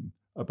person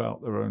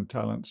about their own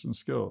talents and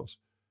skills.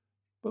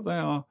 But they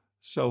are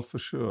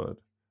self-assured.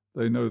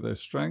 They know their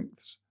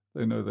strengths,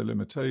 they know their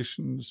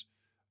limitations,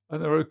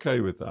 and they're okay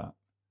with that.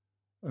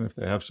 And if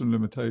they have some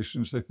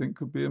limitations they think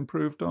could be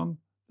improved on,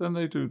 then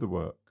they do the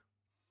work.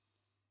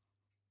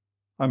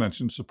 I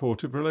mentioned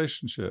supportive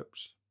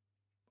relationships.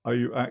 Are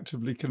you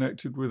actively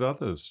connected with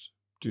others?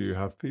 Do you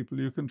have people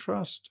you can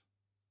trust?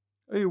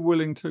 Are you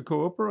willing to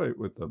cooperate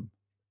with them?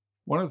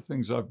 One of the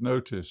things I've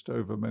noticed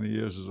over many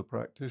years as a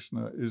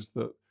practitioner is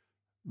that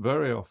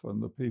very often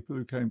the people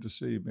who came to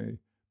see me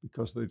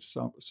because they'd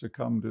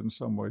succumbed in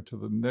some way to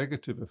the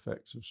negative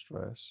effects of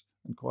stress,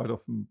 and quite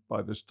often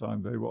by this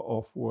time they were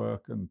off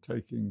work and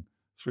taking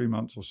 3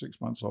 months or 6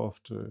 months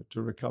off to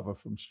recover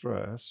from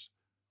stress,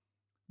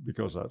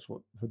 because that's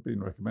what had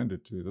been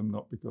recommended to them,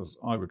 not because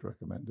I would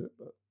recommend it,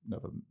 but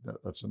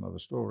that's another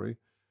story.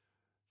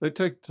 They'd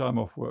take time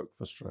off work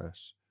for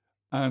stress,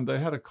 and they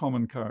had a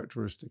common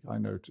characteristic I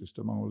noticed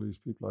among all these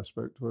people I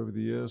spoke to over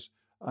the years,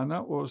 and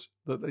that was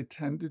that they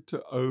tended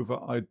to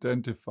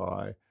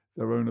over-identify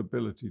their own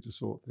ability to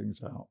sort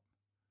things out.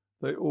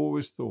 They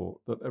always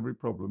thought that every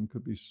problem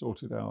could be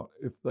sorted out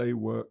if they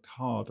worked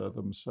harder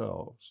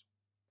themselves.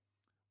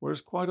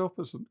 Whereas quite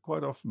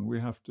often we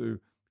have to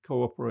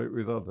cooperate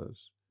with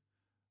others.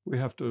 We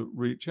have to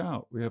reach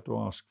out. We have to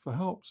ask for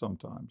help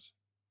sometimes.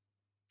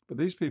 But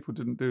these people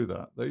didn't do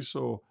that. They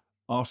saw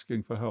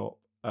asking for help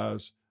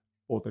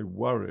or they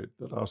worried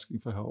that asking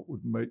for help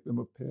would make them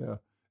appear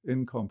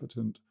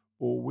incompetent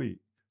or weak.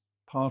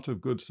 Part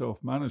of good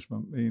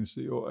self-management means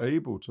that you're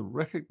able to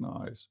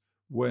recognize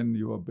when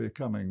you are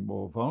becoming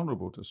more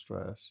vulnerable to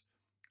stress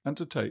and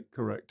to take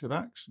corrective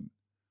action.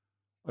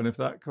 And if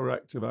that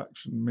corrective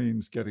action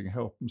means getting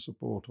help and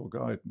support or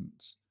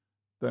guidance,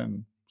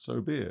 then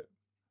so be it.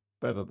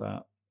 Better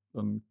that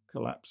than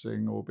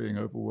collapsing or being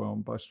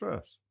overwhelmed by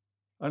stress.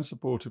 And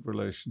supportive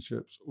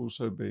relationships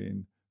also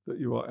mean that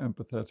you are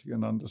empathetic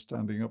and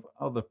understanding of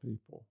other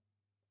people.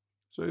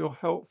 So you're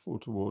helpful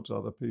towards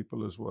other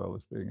people as well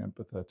as being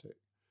empathetic,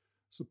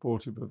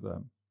 supportive of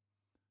them.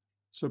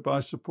 So by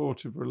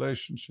supportive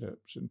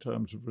relationships, in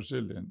terms of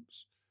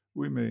resilience,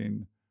 we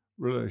mean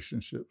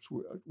relationships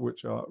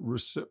which are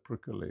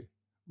reciprocally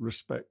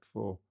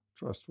respectful,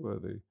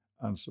 trustworthy,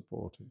 and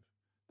supportive.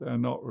 They are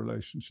not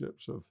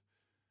relationships of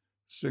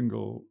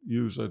single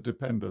user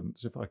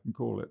dependence, if I can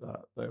call it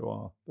that.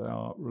 They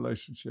are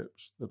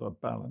relationships that are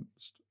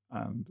balanced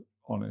and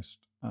honest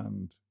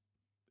and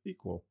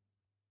equal.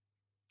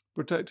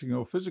 Protecting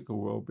your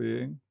physical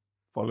well-being,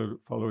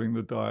 following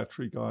the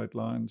dietary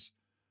guidelines,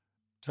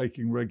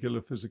 taking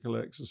regular physical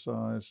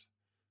exercise,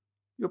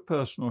 your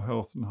personal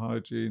health and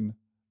hygiene,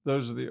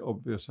 Those are the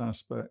obvious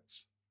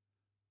aspects.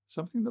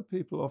 Something that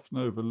people often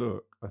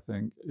overlook, I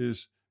think,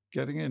 is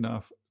getting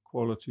enough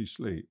quality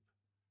sleep.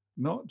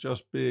 Not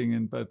just being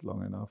in bed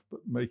long enough,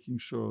 but making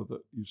sure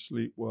that you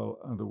sleep well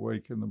and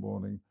awake in the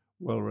morning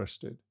well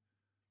rested.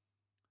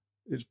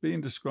 It's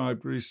been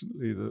described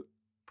recently that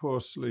poor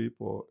sleep,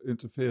 or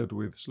interfered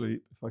with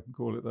sleep, if I can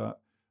call it that,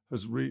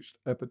 has reached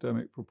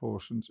epidemic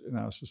proportions in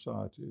our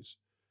societies.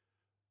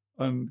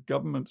 And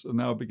governments are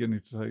now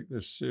beginning to take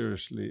this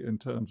seriously in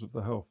terms of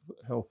the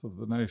health of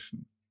the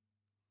nation.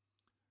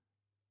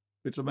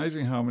 It's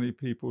amazing how many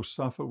people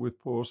suffer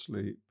with poor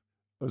sleep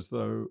as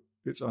though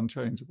it's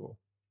unchangeable.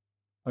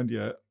 And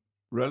yet,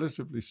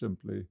 relatively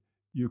simply,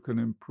 you can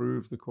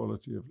improve the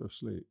quality of your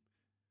sleep.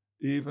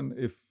 Even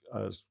if,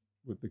 as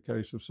with the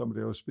case of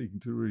somebody I was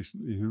speaking to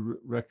recently who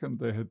reckoned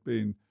they had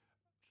been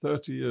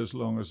 30 years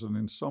long as an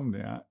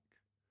insomniac,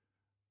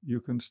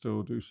 you can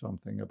still do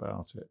something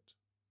about it.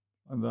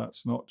 And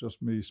that's not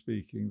just me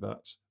speaking,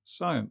 that's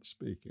science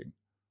speaking.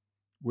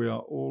 We are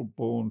all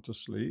born to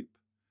sleep,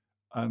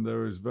 and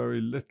there is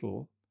very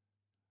little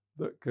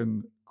that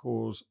can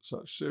cause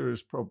such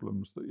serious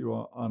problems that you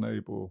are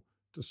unable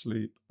to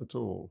sleep at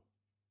all.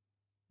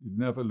 You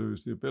never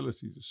lose the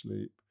ability to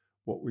sleep.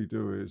 What we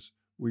do is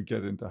we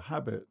get into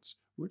habits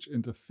which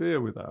interfere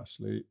with our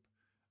sleep,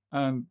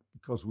 and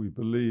because we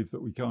believe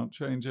that we can't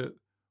change it,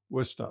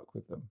 we're stuck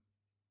with them.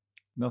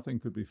 Nothing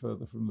could be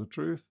further from the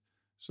truth.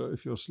 So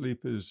if your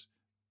sleep is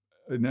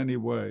in any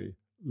way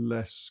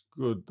less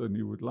good than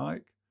you would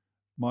like,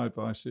 my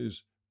advice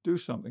is do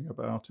something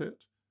about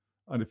it.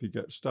 And if you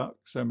get stuck,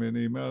 send me an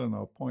email and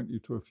I'll point you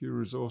to a few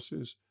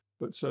resources,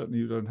 but certainly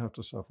you don't have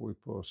to suffer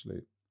with poor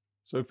sleep.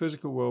 So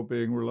physical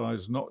well-being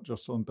relies not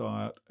just on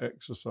diet,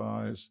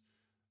 exercise,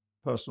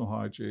 personal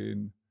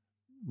hygiene,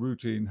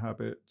 routine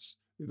habits.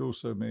 It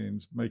also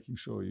means making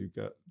sure you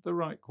get the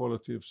right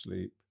quality of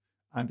sleep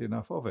and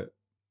enough of it.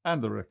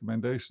 And the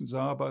recommendations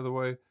are, by the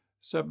way,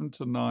 7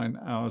 to 9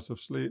 hours of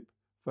sleep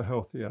for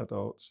healthy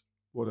adults,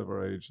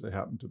 whatever age they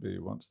happen to be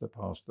once they're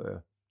past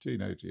their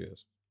teenage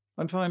years.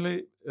 And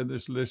finally, in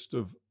this list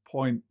of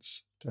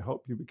points to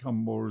help you become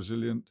more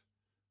resilient,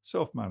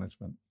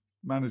 self-management,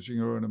 managing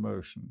your own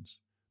emotions,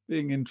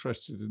 being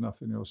interested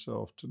enough in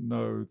yourself to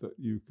know that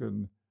you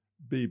can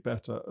be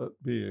better at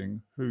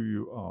being who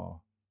you are,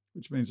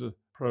 which means a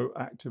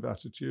proactive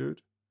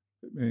attitude.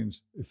 It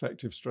means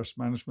effective stress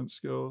management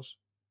skills.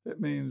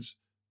 It means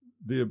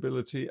the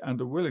ability and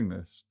a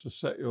willingness to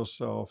set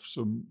yourself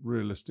some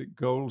realistic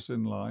goals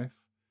in life,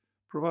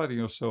 providing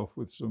yourself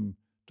with some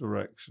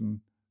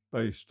direction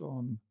based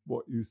on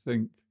what you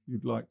think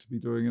you'd like to be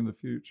doing in the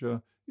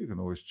future. You can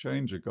always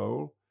change a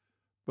goal,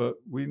 but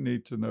we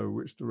need to know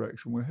which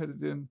direction we're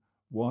headed in,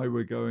 why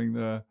we're going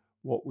there,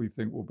 what we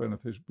think will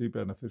be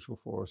beneficial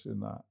for us in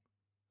that.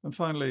 And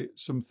finally,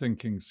 some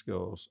thinking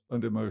skills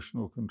and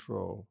emotional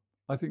control.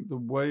 I think the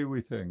way we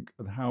think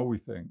and how we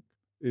think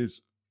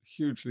is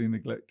hugely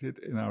neglected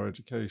in our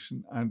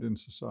education and in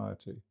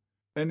society.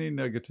 Any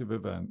negative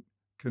event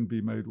can be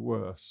made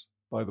worse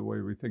by the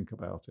way we think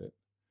about it.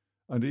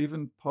 And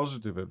even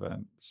positive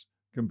events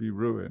can be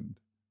ruined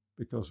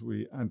because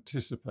we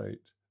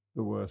anticipate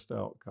the worst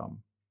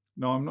outcome.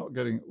 Now, I'm not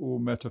getting all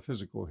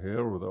metaphysical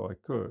here, although I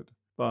could,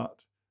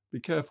 but be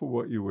careful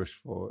what you wish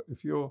for.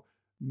 If your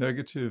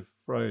negative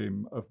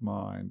frame of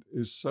mind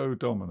is so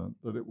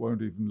dominant that it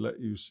won't even let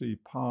you see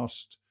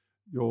past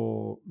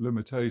your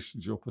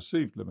limitations, your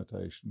perceived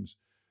limitations,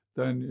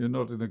 then you're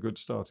not in a good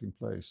starting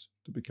place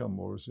to become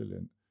more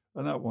resilient.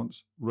 And that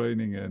wants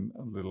reining in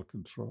a little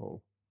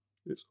control.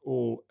 It's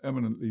all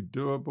eminently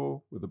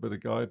doable with a bit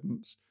of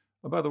guidance.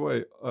 And by the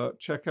way,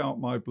 check out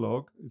my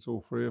blog. It's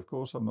all free, of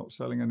course. I'm not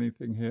selling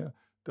anything here.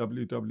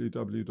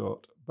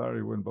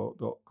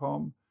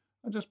 www.barrywinbolt.com,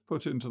 and just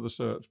put into the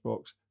search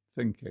box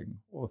thinking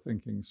or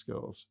thinking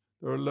skills.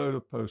 There are a load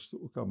of posts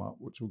that will come up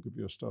which will give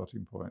you a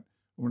starting point.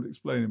 I'm going to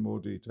explain in more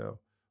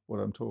detail what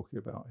I'm talking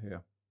about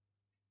here.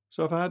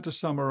 So if I had to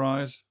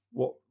summarize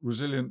what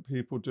resilient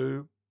people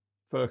do,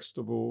 first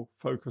of all,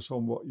 focus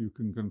on what you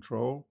can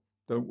control.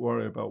 Don't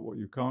worry about what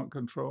you can't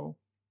control.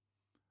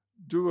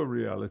 Do a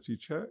reality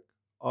check.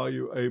 Are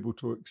you able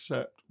to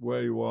accept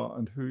where you are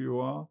and who you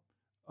are?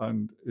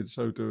 And in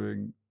so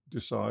doing,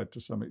 decide to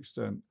some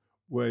extent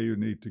where you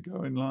need to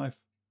go in life.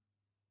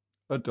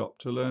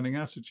 Adopt a learning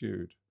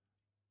attitude.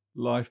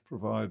 Life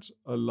provides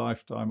a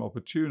lifetime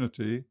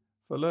opportunity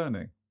for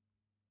learning.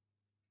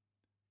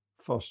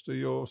 Foster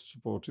your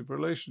supportive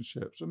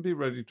relationships and be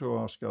ready to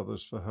ask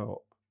others for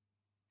help.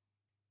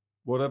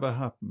 Whatever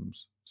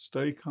happens,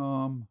 stay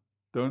calm,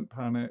 don't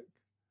panic,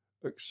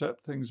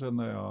 accept things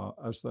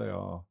as they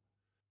are.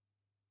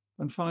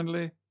 And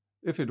finally,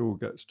 if it all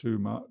gets too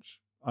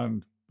much,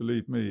 and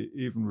believe me,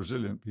 even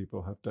resilient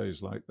people have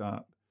days like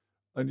that,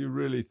 and you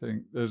really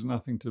think there's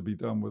nothing to be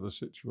done with a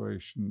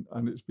situation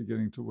and it's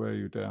beginning to wear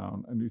you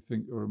down, and you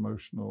think your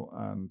emotional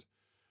and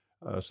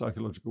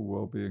psychological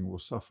well-being will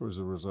suffer as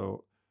a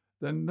result,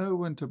 then know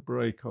when to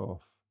break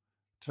off.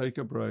 Take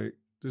a break,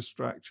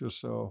 distract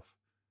yourself,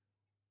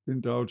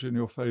 indulge in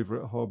your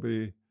favorite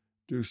hobby,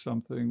 do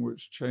something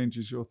which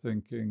changes your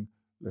thinking,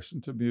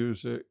 listen to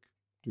music,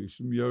 do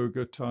some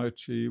yoga, Tai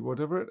Chi,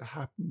 whatever it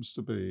happens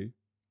to be.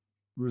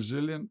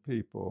 Resilient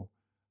people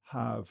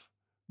have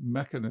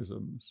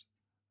mechanisms,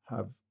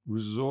 have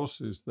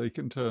resources they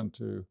can turn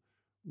to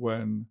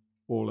when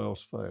all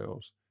else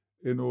fails,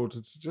 in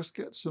order to just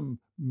get some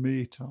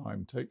me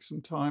time, take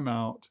some time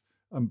out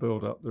and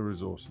build up the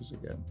resources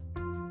again.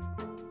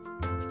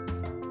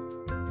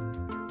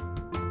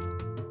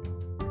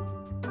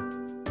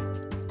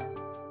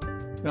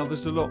 Now,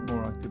 there's a lot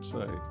more I could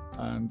say,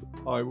 and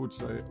I would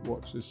say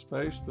watch this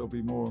space. There'll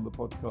be more on the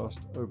podcast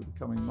over the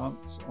coming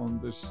months on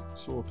this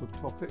sort of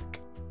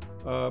topic.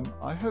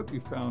 I hope you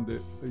found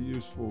it a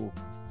useful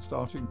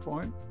starting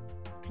point.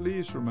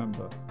 Please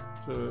remember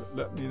to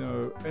let me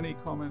know any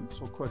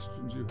comments or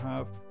questions you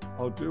have.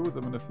 I'll deal with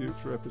them in a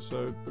future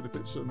episode, but if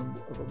it's of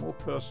a more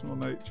personal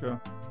nature,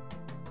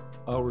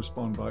 I'll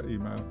respond by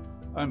email.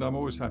 And I'm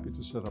always happy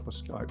to set up a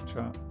Skype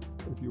chat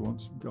if you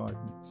want some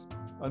guidance.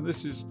 And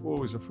this is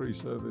always a free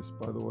service,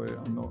 by the way.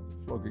 I'm not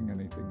flogging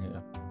anything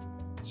here.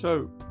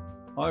 So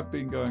I've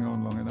been going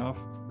on long enough.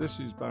 This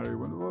is Barry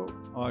Winterwell.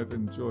 I've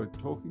enjoyed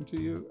talking to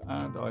you,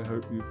 and I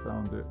hope you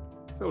found it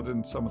filled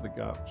in some of the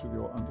gaps with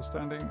your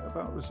understanding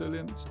about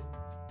resilience.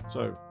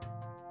 So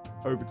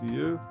over to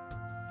you,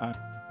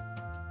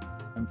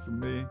 and from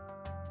me,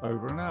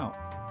 over and out.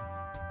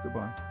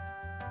 Goodbye.